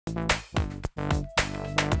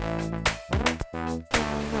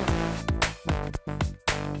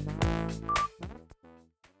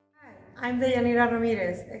I'm Deyanira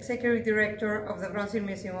Ramirez, Executive Director of the Brownsville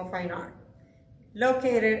Museum of Fine Art,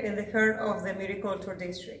 located in the heart of the Multicultural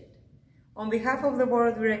District. On behalf of the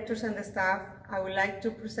Board of Directors and the staff, I would like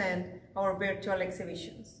to present our virtual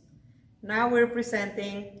exhibitions. Now we're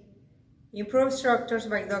presenting Improved Structures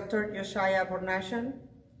by Dr. Josiah Boornazian,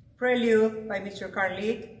 Prelude by Mr. Karl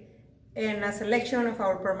Lieck, and a selection of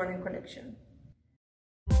our permanent collection.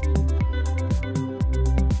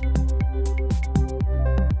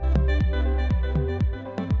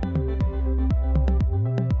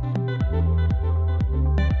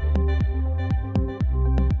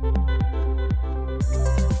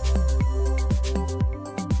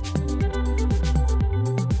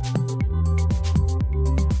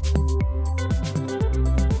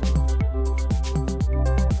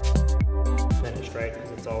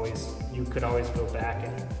 You could always go back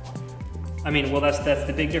and, that's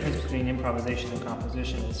the big difference between improvisation and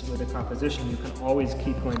composition is with a composition you can always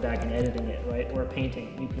keep going back and editing it, right? Or a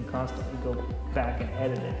painting, you can constantly go back and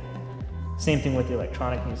edit it. Same thing with the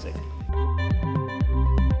electronic music.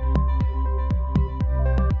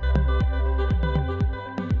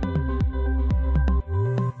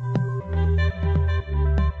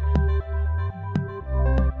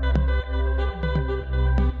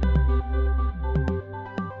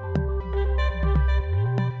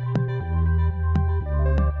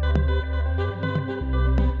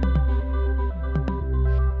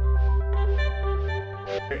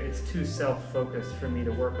 It's too self-focused for me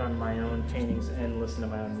to work on my own paintings and listen to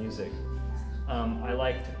my own music. I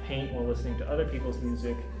like to paint while listening to other people's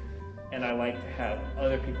music, and I like to have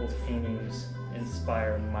other people's paintings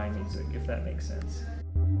inspire my music, if that makes sense.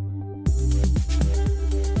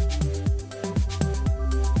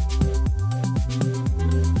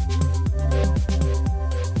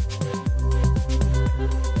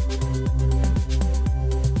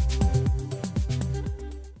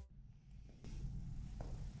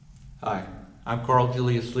 Hi, I'm Karl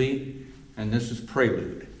Julius Lieck, and this is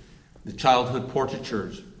Prelude, the childhood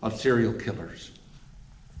portraitures of serial killers.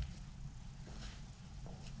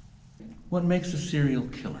 What makes a serial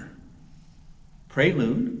killer?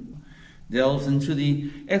 Prelude delves into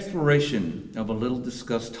the exploration of a little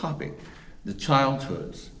discussed topic, the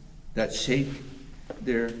childhoods that shape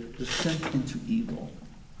their descent into evil.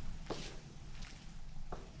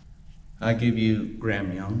 I give you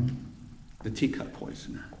Graham Young, the teacup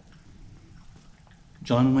poisoner.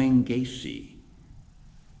 John Wayne Gacy,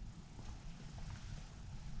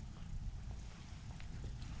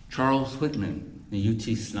 Charles Whitman, the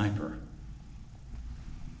UT sniper,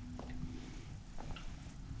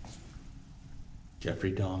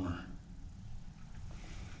 Jeffrey Dahmer,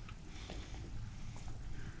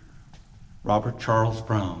 Robert Charles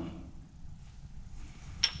Brown,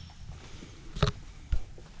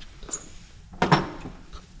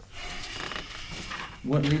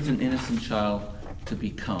 what leads an innocent child to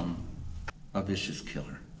become a vicious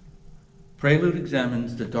killer? Prelude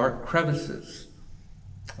examines the dark crevices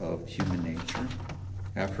of human nature.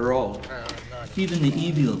 After all, even the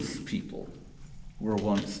evilest people were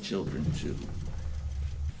once children too.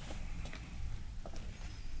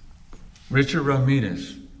 Richard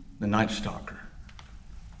Ramirez, the Night Stalker.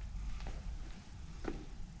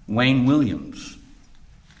 Wayne Williams,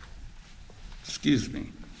 excuse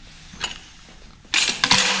me.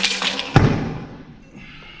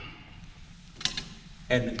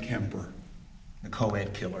 Edmund Kemper, the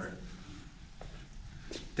co-ed killer.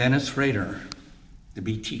 Dennis Rader, the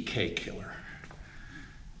BTK killer.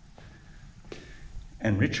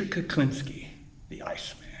 And Richard Kuklinski, the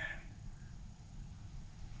Iceman.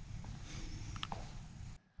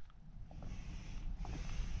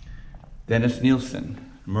 Dennis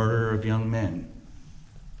Nielsen, murderer of young men.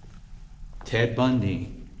 Ted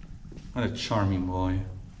Bundy, what a charming boy.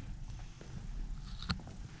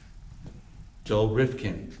 Joel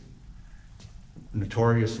Rifkin,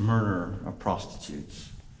 notorious murderer of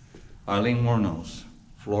prostitutes. Eileen Wuornos,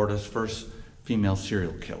 Florida's first female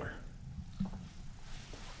serial killer.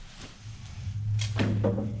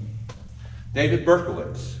 David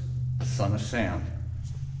Berkowitz, the son of Sam.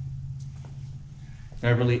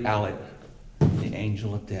 Beverly Allitt, the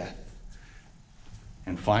angel of death.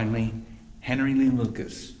 And finally, Henry Lee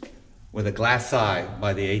Lucas, with a glass eye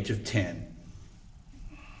by the age of 10.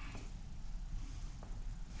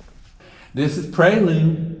 This is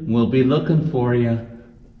Prelude. We'll be looking for you.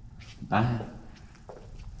 Bye.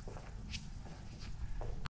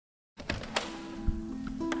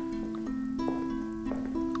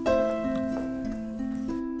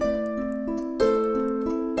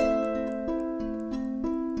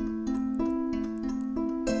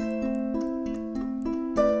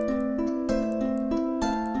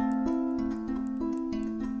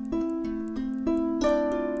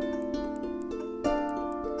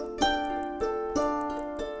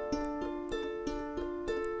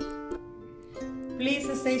 Please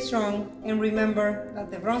stay strong and remember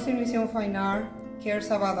that the Brownsville Museum of Fine Art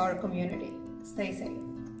cares about our community. Stay safe.